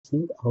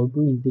see how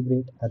to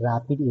integrate a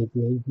rapid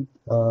API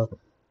with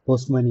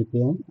Postman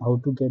API, how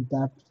to get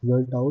that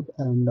result out,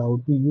 and how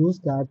to use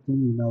that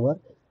thing in our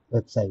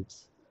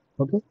websites.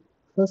 Okay,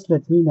 first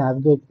let me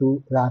navigate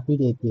to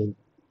Rapid API.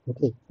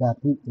 Okay,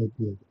 Rapid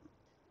API,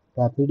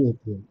 Rapid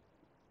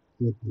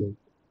API.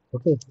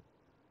 Okay,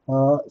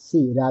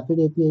 see, Rapid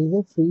API is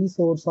a free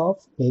source of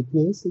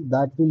APIs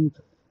that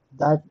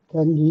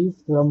can give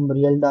some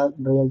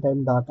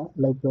real-time data.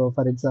 Like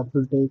for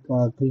example, take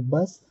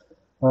Cricbuzz,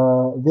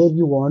 where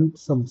you want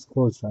some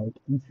scores, right?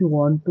 If you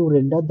want to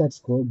render that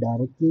score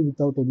directly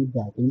without any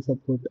backend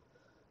support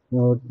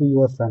to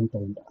your front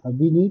end,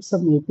 we need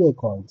some API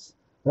calls,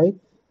 right?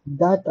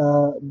 That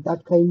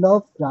kind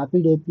of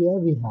Rapid API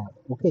we have.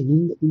 Okay,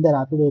 in the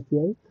Rapid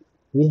API,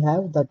 we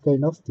have that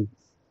kind of things.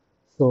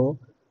 So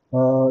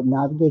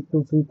navigate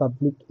to free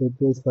public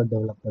APIs for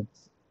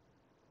developers.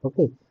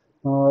 Okay,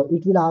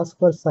 it will ask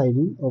for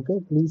signing. Okay,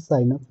 please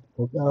sign up.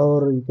 Okay,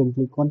 or you can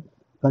click on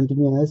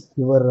continue as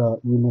your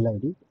email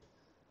ID.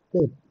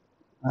 Okay,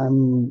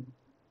 I'm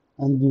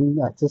I'm giving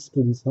access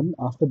to this one.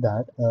 After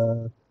that,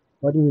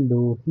 what you will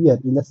do here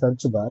in the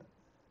search bar,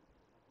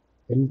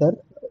 enter.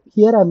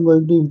 Here I'm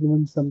going to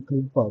implement some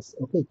Cricbuzz.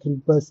 Okay,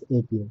 Cricbuzz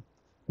API.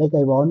 Like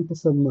I want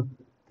some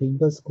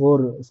Cricbuzz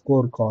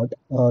scorecard.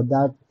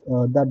 That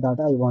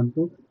data I want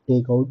to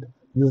take out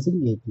using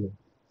API.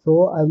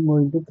 So I'm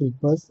going to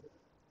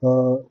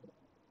uh,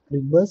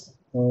 Cricbuzz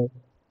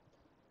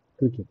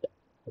cricket.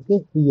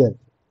 Okay, here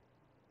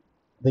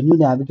when you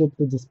navigate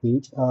to this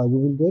page, you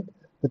will get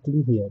the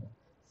thing here.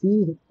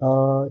 See,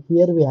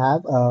 here we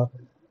have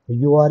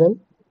URL,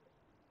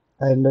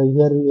 and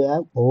here we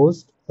have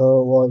host,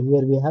 or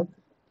here we have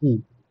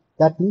key.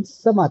 That means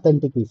some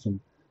authentication.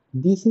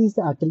 This is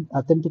the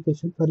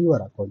authentication for your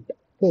account.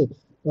 Okay,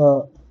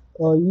 uh,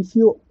 if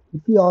you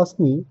ask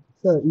me,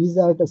 sir, is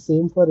that the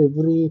same for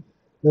every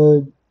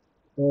uh,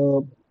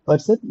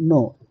 person?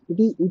 No,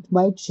 it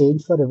might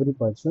change for every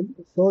person.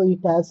 So it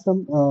has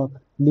some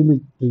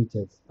limit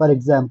features. For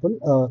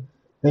example,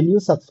 when you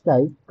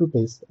subscribe to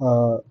test,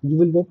 you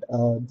will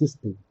get this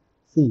thing.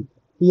 See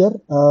here,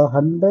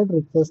 100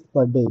 requests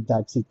per day.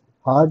 That's it.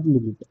 Hard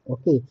limit.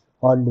 Okay,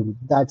 hard limit.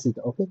 That's it.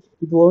 Okay,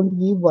 it won't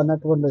give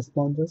one-at-one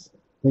responses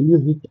when you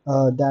hit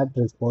that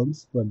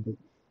response per day.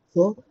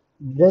 So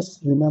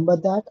just remember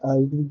that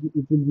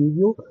it will give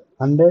you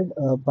 100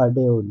 per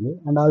day only,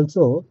 and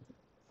also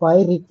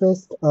 5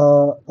 requests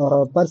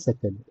per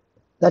second.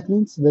 That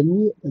means when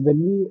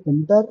we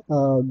enter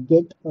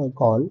get a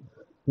call,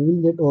 we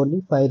will get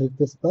only 5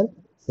 requests per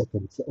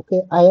second. So,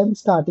 okay, I am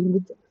starting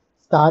with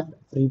start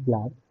free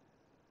plan.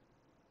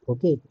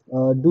 Okay,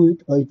 do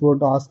it. It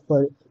won't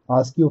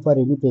ask you for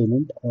any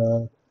payment.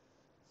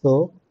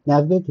 So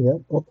navigate here.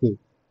 Okay,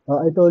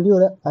 I told you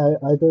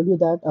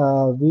that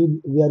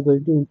we are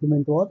going to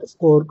implement what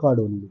scorecard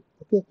only.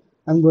 Okay,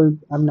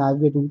 I'm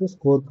navigating to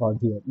scorecard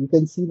here. You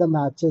can see the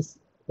matches.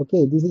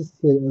 Okay, this is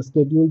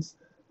schedules,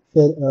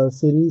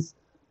 series,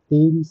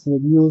 teams,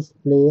 venues,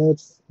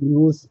 players,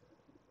 news,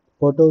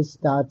 photos,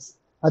 stats,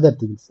 other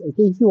things.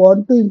 Okay, if you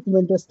want to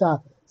implement a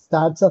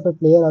stats of a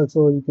player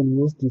also, you can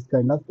use this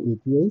kind of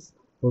APIs.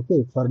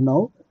 Okay, for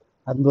now,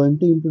 I'm going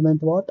to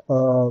implement what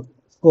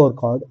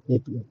scorecard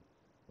API.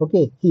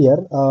 Okay, here,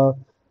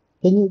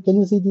 can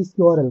you see this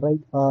URL,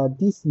 right?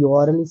 This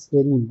URL is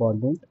very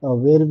important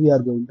where we are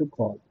going to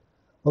call.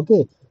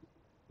 Okay,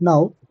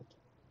 now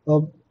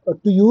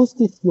to use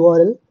this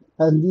URL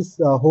and this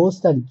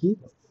host and key,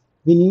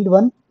 we need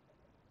one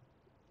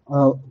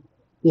uh,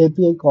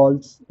 API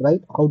calls,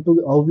 right? How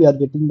we are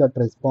getting that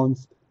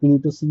response. We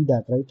need to see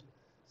that, right?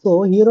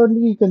 So here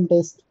only you can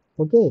test.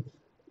 Okay,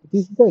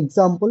 this is the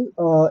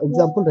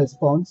example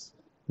response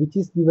which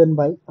is given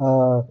by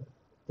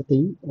the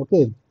thing.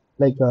 Okay,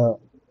 like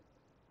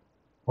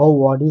how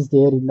what is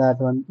there in that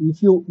one.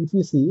 If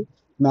you see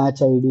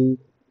match ID,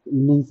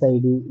 innings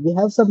ID, we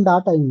have some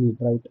data in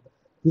it, right?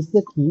 This is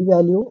the key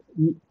value.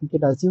 You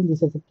can assume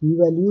this as a key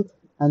value,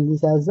 and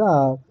this as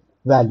a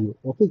value.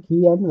 Okay,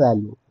 key and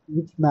value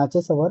which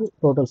matches our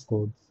total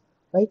scores,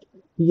 right?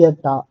 Here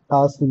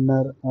task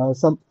winner,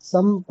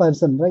 some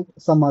person, right?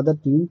 Some other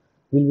team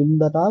will win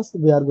the task.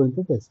 We are going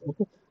to test.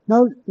 Okay,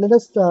 now let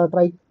us try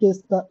to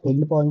test the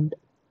endpoint,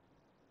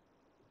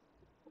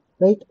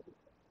 right?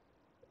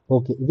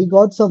 Okay, we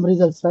got some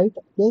results, right?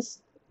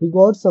 Yes, we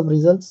got some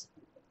results.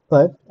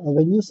 But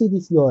when you see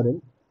this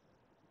URL,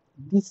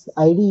 this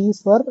ID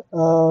is for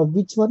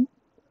which one?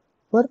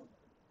 For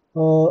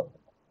uh,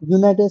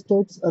 United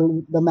States,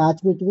 the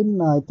match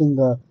between I think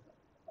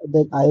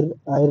the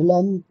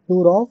Ireland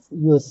tour of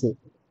USA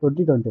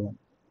 2021.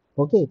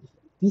 Okay,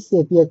 this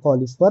API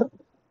call is for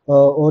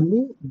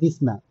only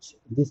this match.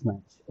 This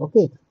match.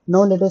 Okay,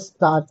 now let us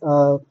start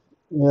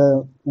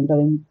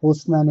entering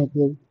Postman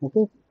API.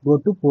 Okay, go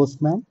to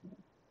Postman.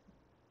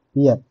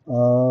 Here,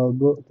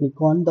 go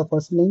click on the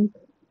first link.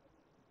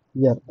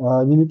 Here,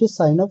 you need to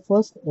sign up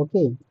first.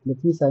 Okay,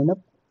 let me sign up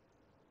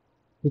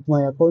with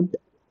my account.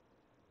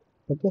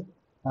 Okay,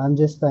 I'm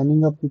just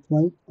signing up with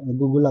my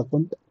Google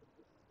account.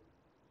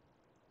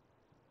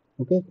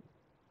 Okay,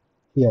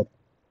 here.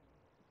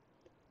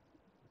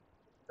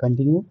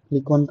 Continue.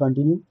 Click on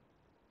continue.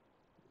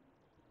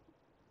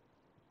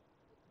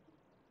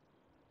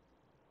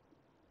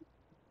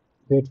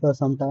 Wait for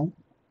some time.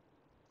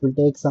 It will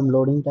take some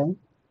loading time.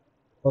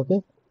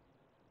 Okay.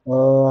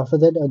 After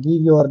that,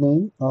 give your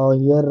name.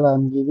 Here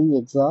I'm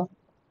giving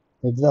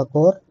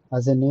Core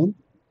as a name.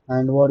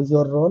 And what is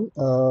your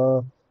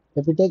role?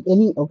 If you take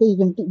any, okay,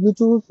 you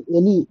choose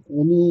any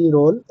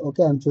role.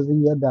 Okay, I'm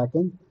choosing here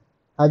backend.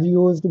 Have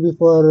you used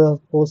before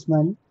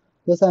Postman?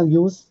 Yes, I've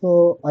used,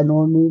 so I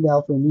don't need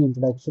have any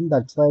introduction.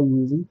 That's why I'm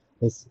using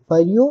this. For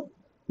you,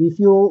 if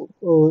you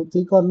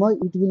click on more,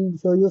 it will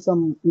show you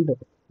some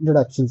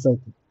introductions. I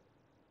think.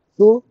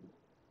 So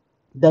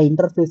the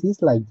interface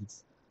is like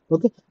this.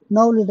 Okay,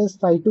 now let us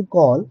try to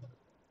call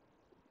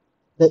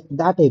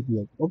that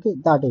API. Okay,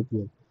 that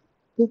API.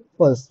 Okay,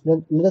 first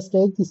let us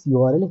take this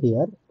URL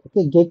here.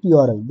 Okay, get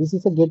URL. This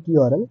is a get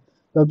URL.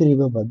 You have to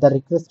remember the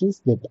request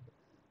is get.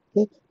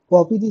 Okay,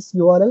 copy this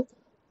URL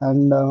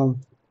and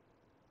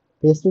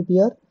paste it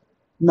here.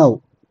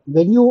 Now,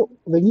 when you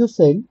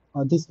send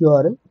this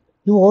URL,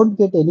 you won't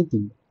get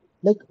anything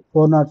like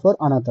 404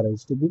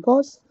 unauthorized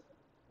because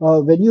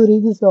when you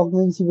read these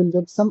documents, you will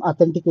get some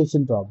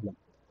authentication problem.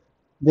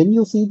 When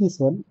you see this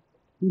one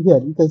here,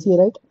 you can see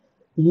right.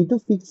 You need to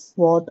fix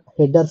what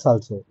headers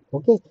also.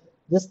 Okay,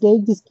 just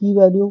take this key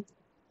value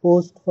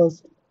post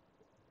first.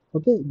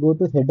 Okay, go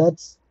to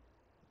headers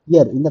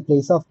here in the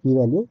place of key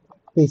value,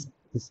 paste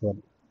this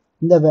one.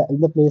 In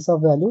the place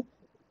of value,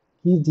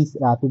 keep this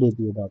rapid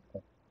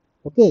API.com.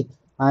 Okay,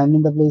 and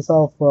in the place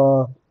of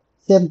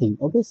same thing.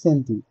 Okay,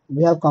 same thing.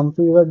 We have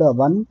configured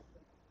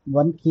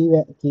one key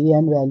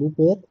and value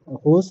pair,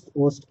 host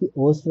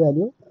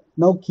value.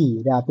 Now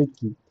key rapid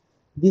key.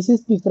 This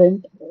is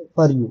different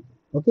for you.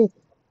 Okay,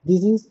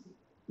 this is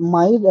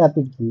my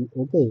rapid key.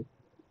 Okay,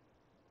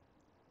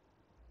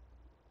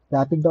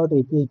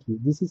 rapid.api key.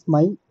 This is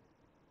my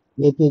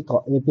API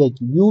key.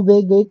 You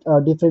may get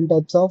different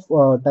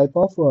type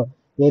of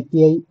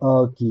API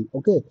key.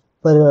 Okay,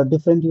 for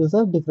different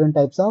user, different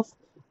types of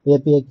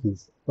API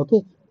keys.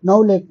 Okay, now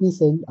let me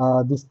send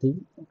this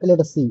thing. Okay, let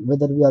us see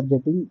whether we are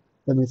getting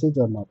the message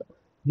or not.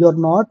 You are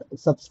not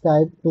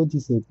subscribed to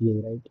this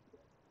API, right?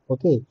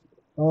 Okay,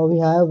 we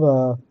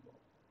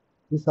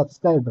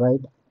subscribed,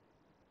 right?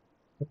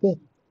 Okay,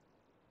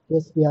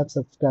 yes, we have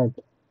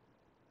subscribed.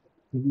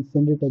 We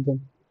send it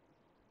again.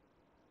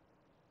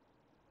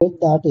 Get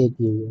that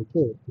API.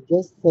 Okay,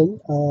 just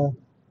send your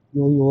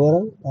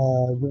URL.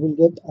 You will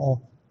get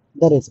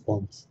the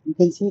response. You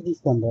can see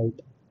this one,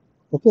 right?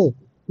 Okay.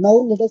 Now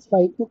let us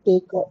try to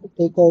take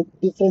out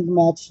different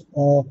match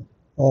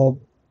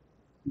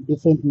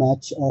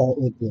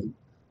API.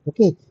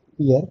 Okay.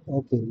 Here.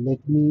 Okay.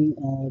 Let me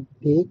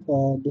take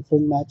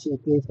different match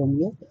API from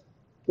here.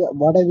 Okay.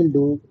 What I will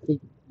do,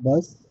 click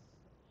bus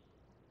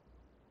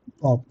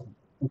outcome.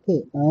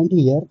 Okay. And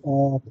here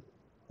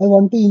I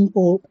want to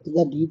import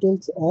the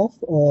details of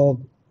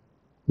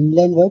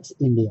England words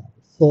India.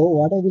 So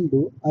what I will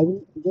do, I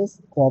will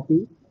just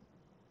copy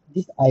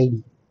this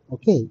ID.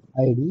 Okay,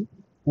 ID.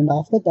 And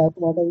after that,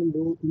 what I will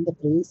do in the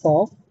place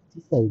of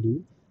this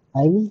ID,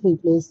 I will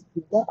replace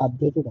with the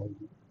updated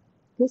ID.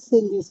 Just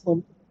send this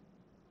one.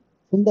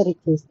 Send the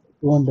request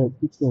 200.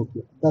 It's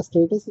okay. The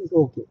status is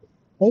okay.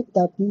 Right?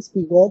 That means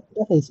we got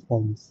the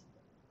response.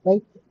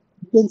 Right?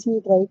 You can see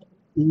it right.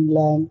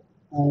 England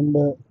and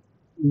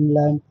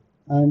England,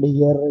 and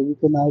here you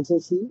can also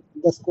see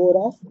the score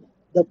of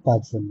that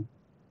person.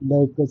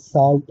 Like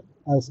Salt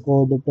has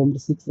scored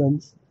 26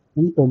 runs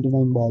in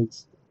 29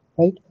 balls.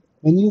 Right?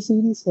 When you see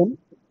this one,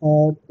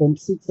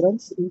 26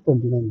 runs in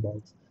 29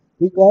 balls.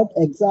 We got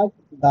exact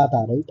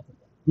data, right?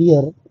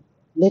 Here,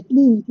 let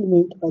me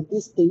implement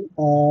this thing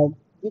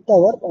with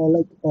our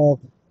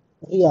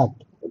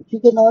React. You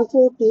can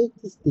also take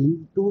this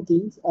thing, two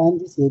things, and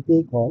this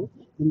API call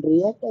in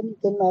React, and you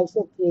can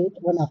also create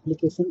one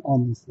application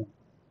on this one.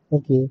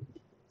 Okay.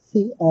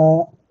 See,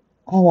 I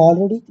have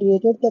already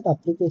created that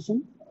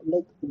application,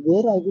 like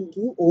where I will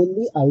give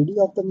only ID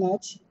of the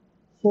match,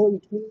 so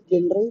it will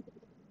generate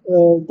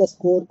the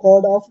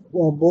scorecard of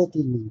both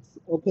innings.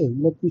 Okay,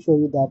 let me show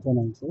you that one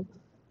also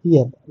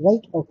here,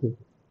 right? Okay,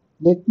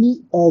 let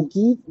me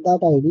give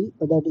that ID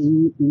that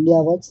in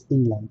India was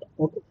England.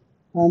 Okay,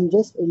 I'm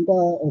just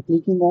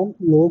clicking on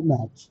load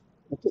match.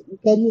 Okay,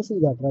 can you see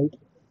that, right?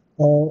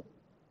 Uh,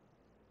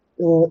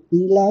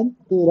 England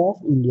tour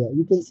of India.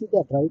 You can see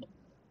that, right?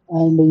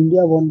 And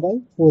India won by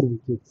 4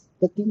 wickets.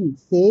 The thing,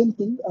 same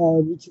thing,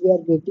 which we are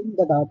getting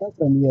the data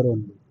from here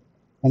only.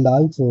 And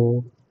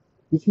also,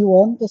 if you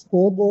want the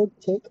scoreboard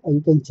check,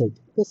 you can check.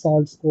 The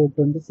Salt scored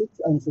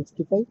 26 and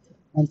 65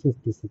 and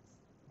 56.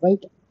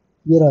 Right?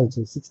 Here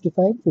also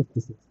 65,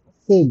 56.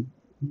 Same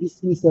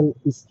dismissal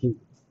history.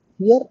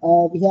 Here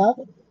we have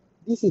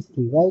this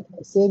history, right?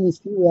 Same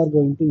history we are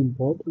going to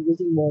import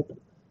using what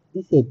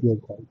this API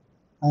call.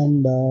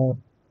 And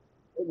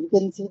you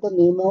can see the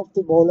name of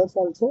the bowlers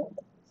also.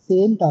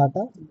 Same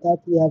data that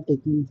we are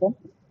taking from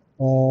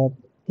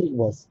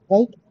Cricbuzz,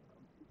 right?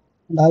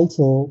 And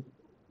also,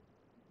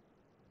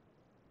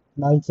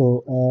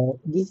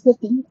 this is the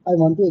thing I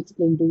want to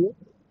explain to you.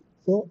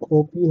 So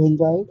hope you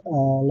enjoyed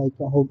like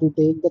how to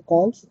take the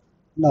calls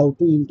and how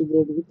to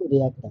integrate with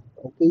React app.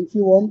 Okay, if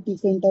you want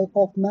different type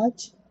of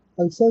match,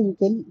 also you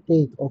can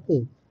take.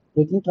 Okay,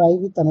 let me try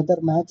with another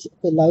match.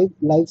 Okay,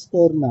 live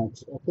score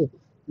match. Okay,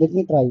 let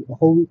me try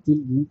how it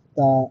will give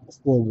the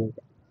scoreboard.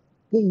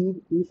 Okay,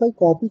 if I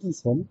copy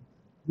this one,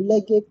 will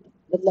I get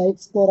the live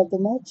score of the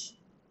match?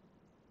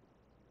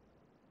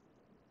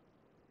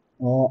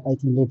 I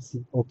think let's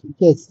see. Okay,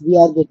 yes, we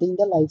are getting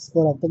the live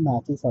score of the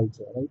matches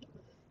also, right?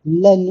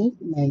 England need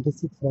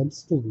 96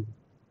 runs to win.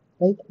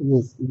 Right?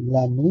 Yes,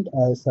 England need.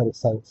 Sorry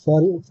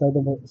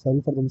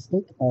for the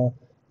mistake.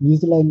 New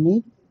Zealand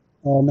need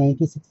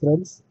 96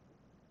 runs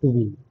to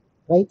win.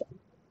 Right?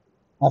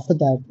 After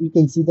that, you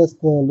can see the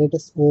score,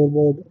 latest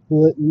scoreboard,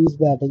 who is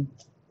batting.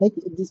 Like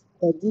this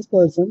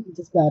person,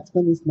 this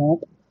batsman is not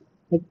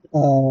at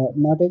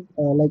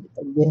like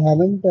they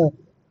haven't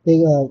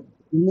they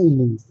in the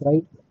innings,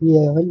 right? He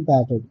haven't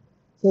batted.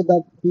 So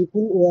the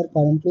people who are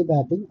currently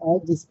batting are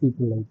these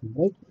people, I think,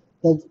 right?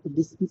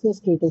 This is a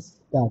status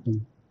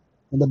batting,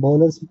 and the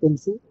bowlers you can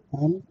see,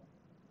 and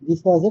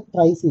this was a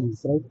try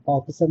series, right?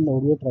 Pakistan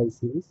ODI try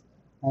series,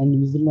 and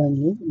New Zealand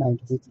made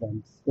 96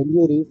 runs. When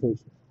you refresh,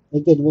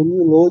 again, when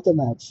you load the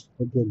match,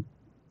 again,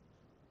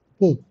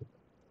 okay,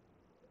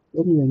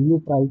 when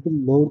you try to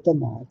load the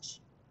match,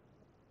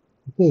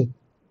 okay,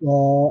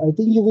 I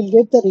think you will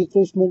get the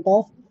refreshment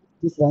of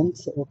these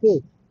runs,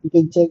 okay. You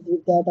can check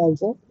with that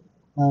also.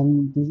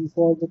 And this is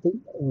all the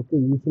thing. Okay,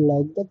 if you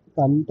like the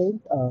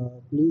content,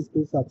 please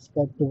do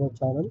subscribe to our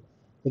channel,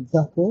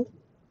 Exactcore,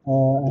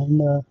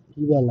 and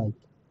give a like.